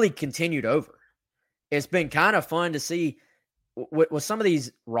really continued over. It's been kind of fun to see with some of these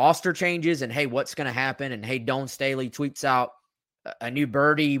roster changes and, hey, what's going to happen? And, hey, Dawn Staley tweets out a new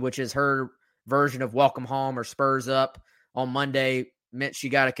birdie, which is her version of welcome home or Spurs up on Monday, meant she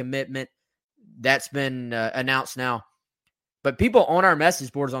got a commitment. That's been announced now. But people on our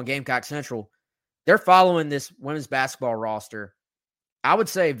message boards on Gamecock Central, they're following this women's basketball roster, I would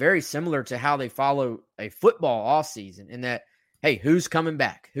say very similar to how they follow a football offseason, in that, hey, who's coming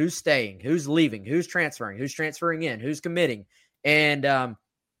back? Who's staying? Who's leaving? Who's transferring in? Who's committing? And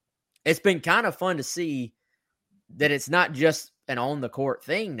it's been kind of fun to see that it's not just an on-the-court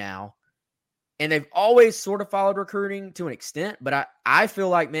thing now. And they've always sort of followed recruiting to an extent, but I feel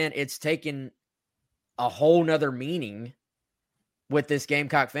like, man, it's taken a whole nother meaning with this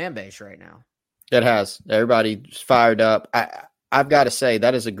Gamecock fan base right now. It has. Everybody's fired up. I've got to say,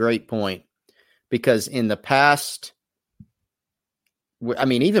 that is a great point, because in the past I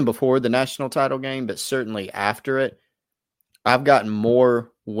mean, even before the national title game, but certainly after it, I've gotten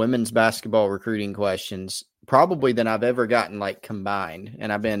more women's basketball recruiting questions probably than I've ever gotten like combined.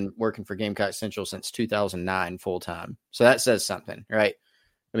 And I've been working for Gamecock Central since 2009 full time. So that says something, right?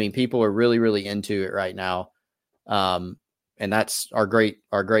 I mean, people are really, really into it right now. And that's our great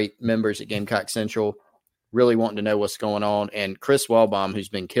members at Gamecock Central really wanting to know what's going on. And Chris Wellbaum, who's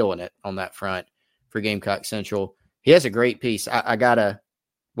been killing it on that front for Gamecock Central, he has a great piece. I gotta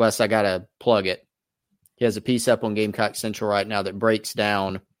plug it. He has a piece up on Gamecock Central right now that breaks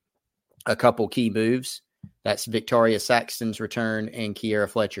down a couple key moves. That's Victoria Saxton's return and Kiera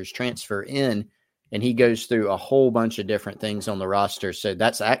Fletcher's transfer in. And he goes through a whole bunch of different things on the roster. So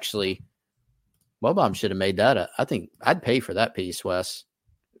that's actually, Wellbaum should have made that up. I think I'd pay for that piece, Wes,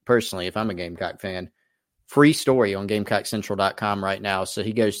 personally, if I'm a Gamecock fan. Free story on GamecockCentral.com right now. So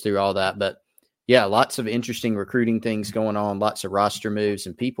he goes through all that. But yeah, lots of interesting recruiting things going on, lots of roster moves,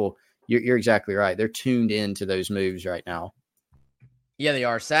 and people, you're exactly right. They're tuned into those moves right now. Yeah, they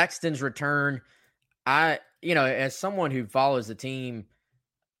are. Saxton's return, as someone who follows the team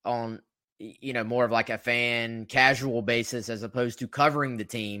on, more of like a fan, casual basis as opposed to covering the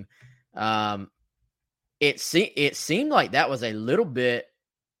team, it seemed like that was a little bit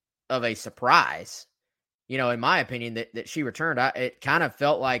of a surprise. In my opinion, that she returned. It kind of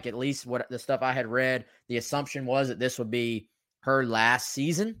felt like, at least what the stuff I had read, the assumption was that this would be her last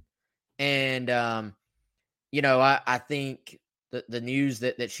season. And, I think the news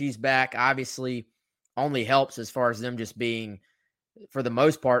that she's back obviously only helps as far as them just being, for the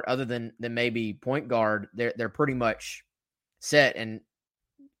most part, other than maybe point guard, they're pretty much set. And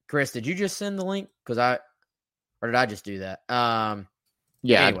Chris, did you just send the link? Or did I just do that?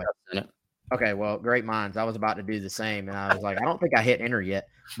 Yeah. Anyway. Okay, well, great minds. I was about to do the same, and I was like, I don't think I hit enter yet.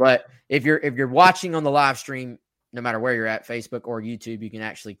 But if you're watching on the live stream, no matter where you're at, Facebook or YouTube, you can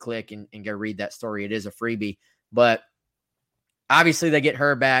actually click and go read that story. It is a freebie. But obviously they get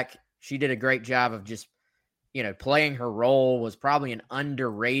her back. She did a great job of just, playing her role, was probably an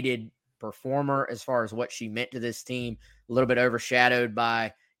underrated performer as far as what she meant to this team, a little bit overshadowed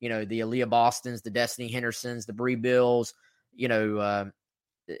by, the Aaliyah Bostons, the Destiny Hendersons, the Bree Bills,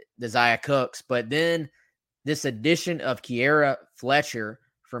 the Zaya Cooks. But then this addition of Kiera Fletcher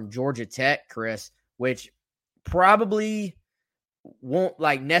from Georgia Tech, Chris, which probably won't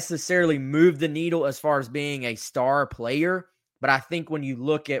necessarily move the needle as far as being a star player. But I think when you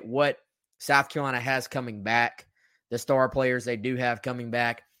look at what South Carolina has coming back, the star players they do have coming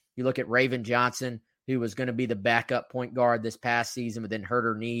back, you look at Raven Johnson, who was going to be the backup point guard this past season, but then hurt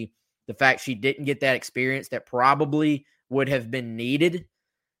her knee. The fact she didn't get that experience that probably would have been needed.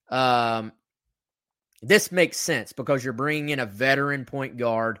 This makes sense because you're bringing in a veteran point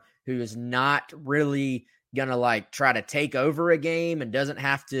guard who is not really going to try to take over a game and doesn't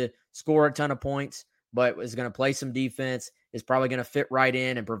have to score a ton of points, but is going to play some defense, is probably going to fit right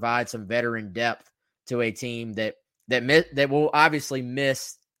in and provide some veteran depth to a team that will obviously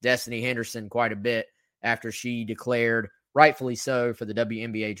miss Destiny Henderson quite a bit after she declared, rightfully so, for the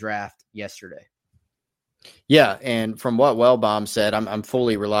WNBA draft yesterday. Yeah, and from what Wellbaum said, I'm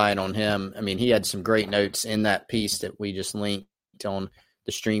fully relying on him. I mean, he had some great notes in that piece that we just linked on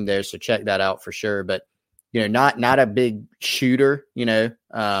the stream there, so check that out for sure. But not a big shooter.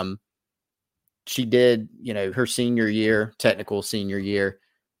 She did, her senior year, technical senior year,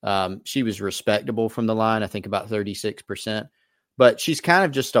 she was respectable from the line. I think about 36%. But she's kind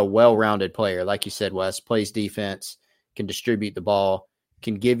of just a well-rounded player, like you said, Wes. Plays defense, can distribute the ball,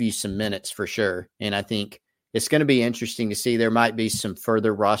 can give you some minutes for sure. And I think it's going to be interesting to see. There might be some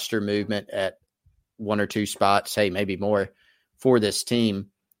further roster movement at one or two spots, maybe more, for this team.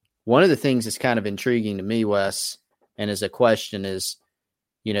 One of the things that's kind of intriguing to me, Wes, and as a question is,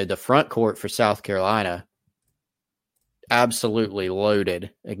 the front court for South Carolina, absolutely loaded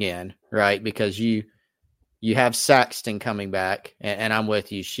again, right? Because you have Saxton coming back, and I'm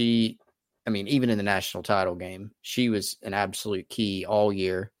with you. Even in the national title game, she was an absolute key all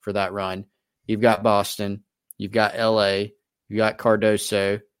year for that run. You've got Boston, you've got LA, you got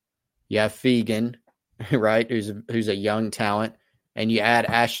Cardoso, you have Fegan, right? Who's a young talent, and you add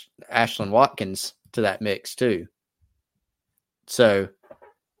Ashlyn Watkins to that mix too. So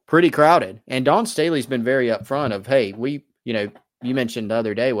pretty crowded. And Dawn Staley's been very upfront of, hey, you mentioned the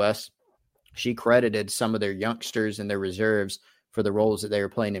other day, Wes, she credited some of their youngsters and their reserves for the roles that they were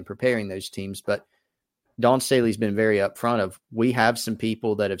playing in preparing those teams. But Dawn Staley's been very upfront of, we have some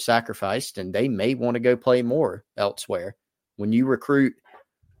people that have sacrificed and they may want to go play more elsewhere. When you recruit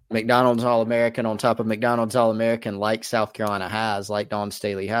McDonald's All-American on top of McDonald's All-American like South Carolina has, like Dawn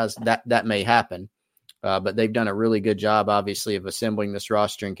Staley has, that may happen. But they've done a really good job, obviously, of assembling this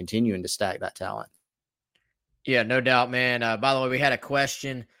roster and continuing to stack that talent. Yeah, no doubt, man. By the way, we had a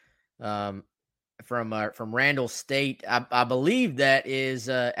question from Randall State. I believe that is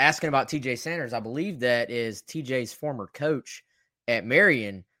asking about TJ Sanders. I believe that is TJ's former coach at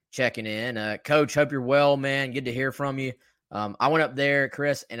Marion checking in. Coach, hope you're well, man. Good to hear from you. I went up there,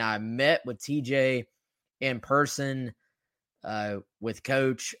 Chris, and I met with TJ in person with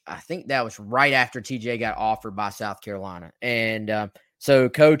Coach. I think that was right after TJ got offered by South Carolina. And so,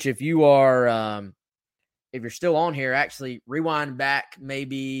 Coach, if you are if you're still on here, actually rewind back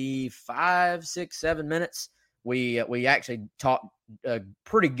maybe 5, 6, 7 minutes. We actually talked a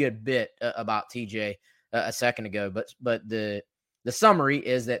pretty good bit about TJ a second ago, but the summary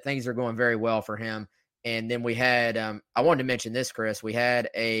is that things are going very well for him. And then we had I wanted to mention this, Chris. We had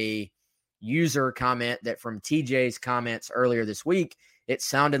a user comment that from TJ's comments earlier this week, it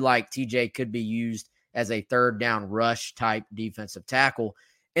sounded like TJ could be used as a third down rush type defensive tackle.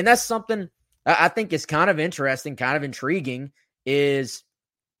 And that's something I think is kind of interesting, kind of intriguing, is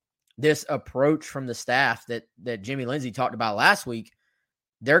this approach from the staff that Jimmy Lindsey talked about last week.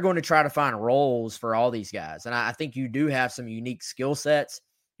 They're going to try to find roles for all these guys. And I think you do have some unique skill sets.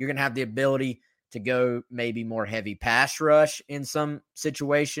 You're going to have the ability to go maybe more heavy pass rush in some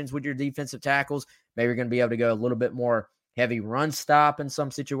situations with your defensive tackles. Maybe you're going to be able to go a little bit more heavy run stop in some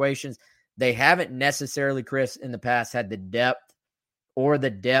situations. They haven't necessarily, Chris, in the past had the depth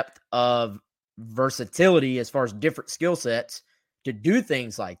of versatility as far as different skill sets to do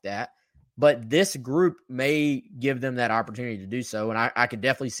things like that. But this group may give them that opportunity to do so. And I could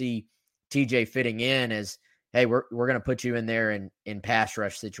definitely see TJ fitting in as, hey, we're going to put you in there in pass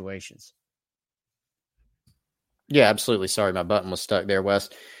rush situations. Yeah, absolutely. Sorry, my button was stuck there, Wes.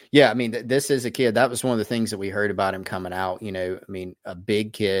 Yeah, I mean, this is a kid. That was one of the things that we heard about him coming out. A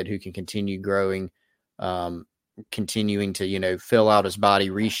big kid who can continue growing, continuing to, fill out his body,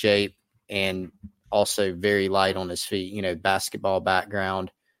 reshape, and also very light on his feet, basketball background.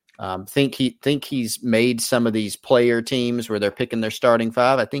 Think he's made some of these player teams where they're picking their starting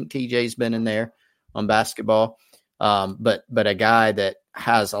five. I think TJ's been in there on basketball. But a guy that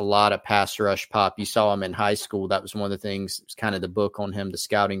has a lot of pass rush pop. You saw him in high school. That was one of the things, it was kind of the book on him, the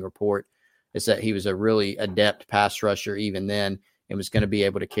scouting report, is that he was a really adept pass rusher even then and was going to be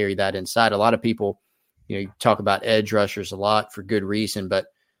able to carry that inside. A lot of people, you talk about edge rushers a lot for good reason, but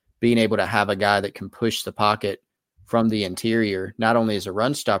being able to have a guy that can push the pocket from the interior, not only as a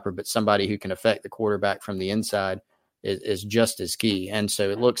run stopper, but somebody who can affect the quarterback from the inside is just as key. And so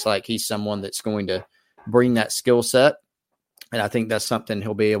it looks like he's someone that's going to bring that skill set. And I think that's something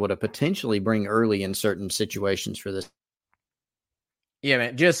he'll be able to potentially bring early in certain situations for this. Yeah,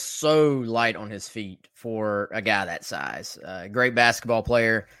 man, just so light on his feet for a guy that size. Great basketball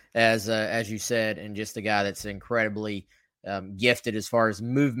player, as you said, and just a guy that's incredibly gifted as far as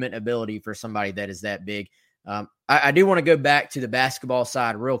movement ability for somebody that is that big. I do want to go back to the basketball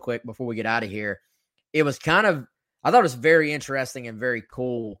side real quick before we get out of here. It was I thought it was very interesting and very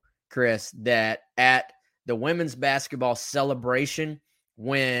cool, Chris, that at the women's basketball celebration,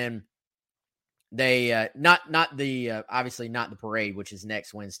 when they obviously not the parade, which is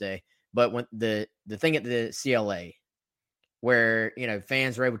next Wednesday, but when the thing at the CLA where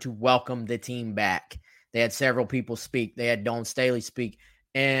fans were able to welcome the team back, they had several people speak. They had Dawn Staley speak,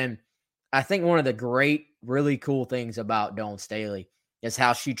 and I think one of the really cool things about Dawn Staley is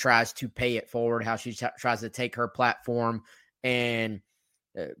how she tries to pay it forward, how she tries to take her platform and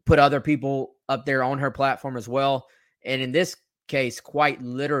put other people up there on her platform as well. And in this case, quite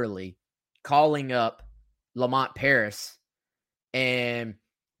literally calling up Lamont Paris and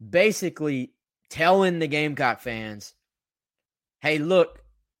basically telling the Gamecock fans, hey, look,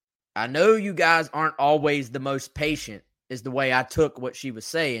 I know you guys aren't always the most patient, is the way I took what she was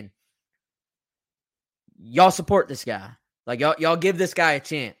saying. Y'all support this guy. Like y'all give this guy a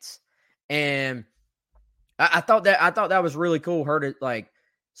chance. And I thought that was really cool, her to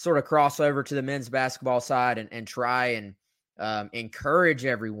sort of cross over to the men's basketball side and try and encourage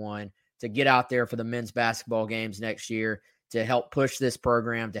everyone to get out there for the men's basketball games next year to help push this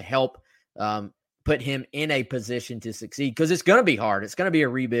program, to help put him in a position to succeed. Because it's going to be hard. It's going to be a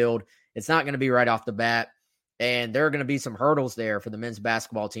rebuild. It's not going to be right off the bat. And there are going to be some hurdles there for the men's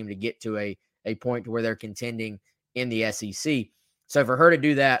basketball team to get to a point to where they're contending in the SEC. So for her to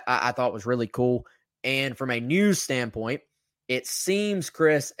do that, I thought was really cool. And from a news standpoint, it seems,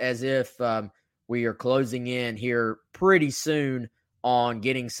 Chris, as if we are closing in here pretty soon on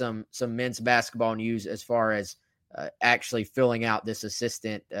getting some men's basketball news as far as actually filling out this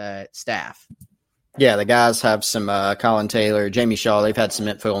assistant staff. Yeah, the guys have some Colin Taylor, Jamie Shaw. They've had some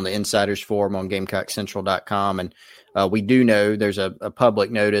info on the Insiders Forum on GamecockCentral.com. And we do know there's a public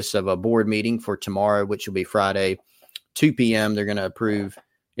notice of a board meeting for tomorrow, which will be Friday, 2 p.m. They're going to approve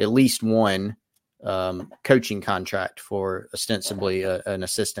at least one coaching contract for ostensibly an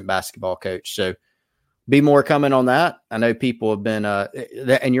assistant basketball coach. So be more coming on that. I know people have been,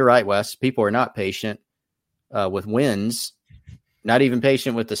 and you're right, Wes, people are not patient with wins. Not even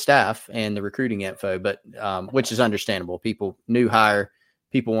patient with the staff and the recruiting info, but which is understandable. People, new hire,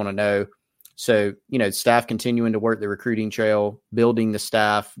 people want to know. So, staff continuing to work the recruiting trail, building the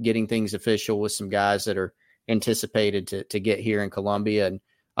staff, getting things official with some guys that are anticipated to get here in Columbia. And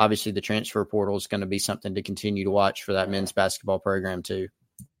obviously the transfer portal is going to be something to continue to watch for that men's basketball program too.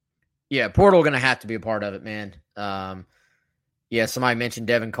 Yeah, portal going to have to be a part of it, man. Somebody mentioned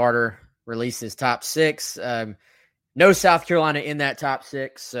Devin Carter released his top 6. No South Carolina in that top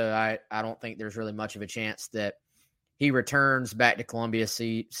 6, so I don't think there's really much of a chance that he returns back to Columbia.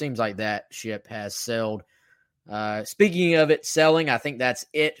 Seems like that ship has sailed. Speaking of it selling, I think that's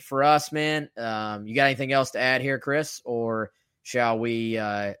it for us, man. You got anything else to add here, Chris, or shall we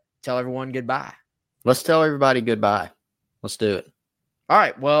tell everyone goodbye? Let's tell everybody goodbye. Let's do it. All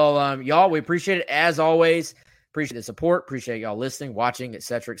right. Well, y'all, we appreciate it as always. Appreciate the support. Appreciate y'all listening, watching, et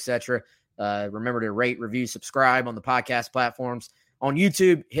cetera, et cetera. Remember to rate, review, subscribe on the podcast platforms. On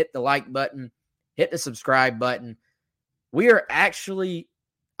YouTube, hit the like button, hit the subscribe button. We are actually,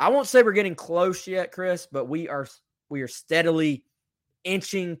 I won't say we're getting close yet, Chris, but we are steadily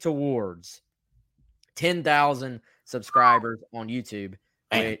inching towards 10,000 subscribers on YouTube.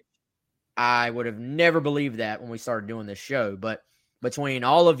 Which I would have never believed that when we started doing this show. But between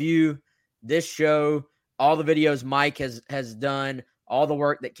all of you, this show, all the videos Mike has done, all the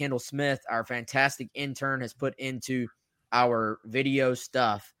work that Kendall Smith, our fantastic intern, has put into our video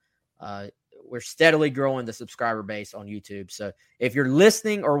stuff, we're steadily growing the subscriber base on YouTube. So if you're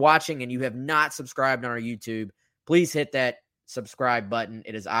listening or watching and you have not subscribed on our YouTube, please hit that subscribe button.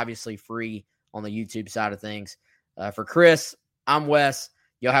 It is obviously free on the YouTube side of things. For Chris, I'm Wes.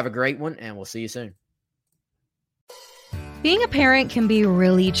 Y'all have a great one, and we'll see you soon. Being a parent can be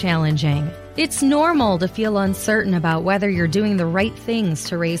really challenging. It's normal to feel uncertain about whether you're doing the right things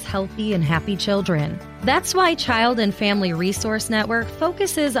to raise healthy and happy children. That's why Child and Family Resource Network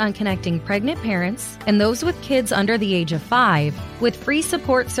focuses on connecting pregnant parents and those with kids under the age of 5 with free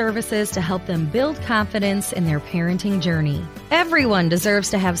support services to help them build confidence in their parenting journey. Everyone deserves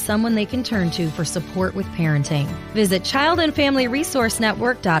to have someone they can turn to for support with parenting. Visit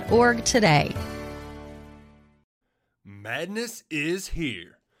childandfamilyresourcenetwork.org today. Madness is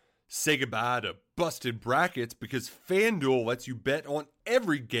here. Say goodbye to busted brackets because FanDuel lets you bet on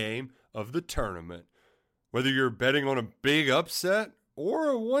every game of the tournament. Whether you're betting on a big upset or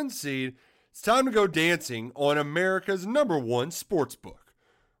a 1 seed, it's time to go dancing on America's #1 sportsbook.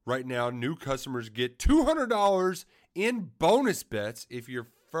 Right now, new customers get $200 in bonus bets if your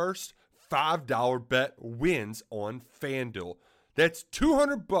first $5 bet wins on FanDuel. That's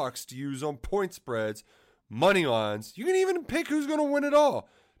 $200 to use on point spreads, money lines. You can even pick who's going to win it all.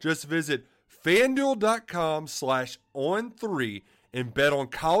 Just visit FanDuel.com/on3 and bet on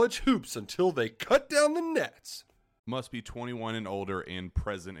college hoops until they cut down the nets. Must be 21 and older and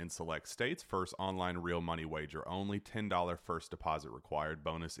present in select states. First online real money wager only. $10 first deposit required.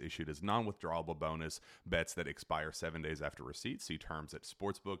 Bonus issued as non-withdrawable bonus. Bets that expire 7 days after receipt. See terms at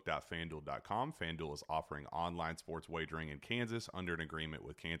sportsbook.fanduel.com. FanDuel is offering online sports wagering in Kansas under an agreement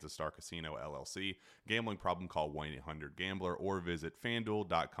with Kansas Star Casino, LLC. Gambling problem, call 1-800-GAMBLER or visit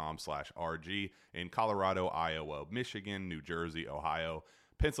fanduel.com/RG. In Colorado, Iowa, Michigan, New Jersey, Ohio,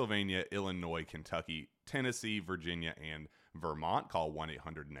 Pennsylvania, Illinois, Kentucky, Tennessee, Virginia, and Vermont. Call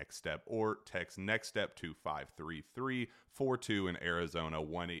 1-800-NEXT-STEP or text NEXT-STEP to 53342. In Arizona,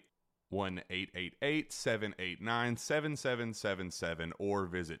 1-888-789-7777 or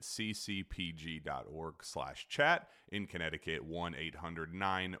visit ccpg.org/chat. In Connecticut,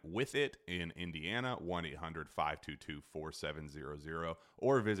 1-800-9-WITH-IT. In Indiana, 1-800-522-4700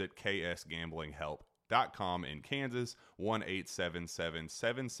 or visit ksgamblinghelp.com. In Kansas,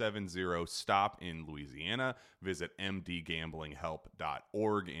 1-877-770-STOP. In Louisiana, visit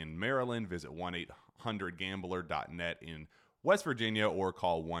mdgamblinghelp.org. In Maryland, visit 1-800-gambler.net. In West Virginia, or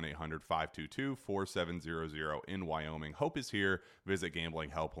call 1-800-522-4700. In Wyoming, Hope is here. Visit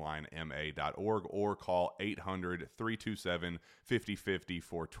gamblinghelplinema.org or call 800-327-5050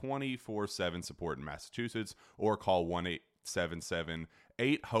 for 24/7 support in Massachusetts, or call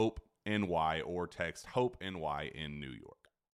 1-877-8-HOPE NY or text HOPE NY in New York.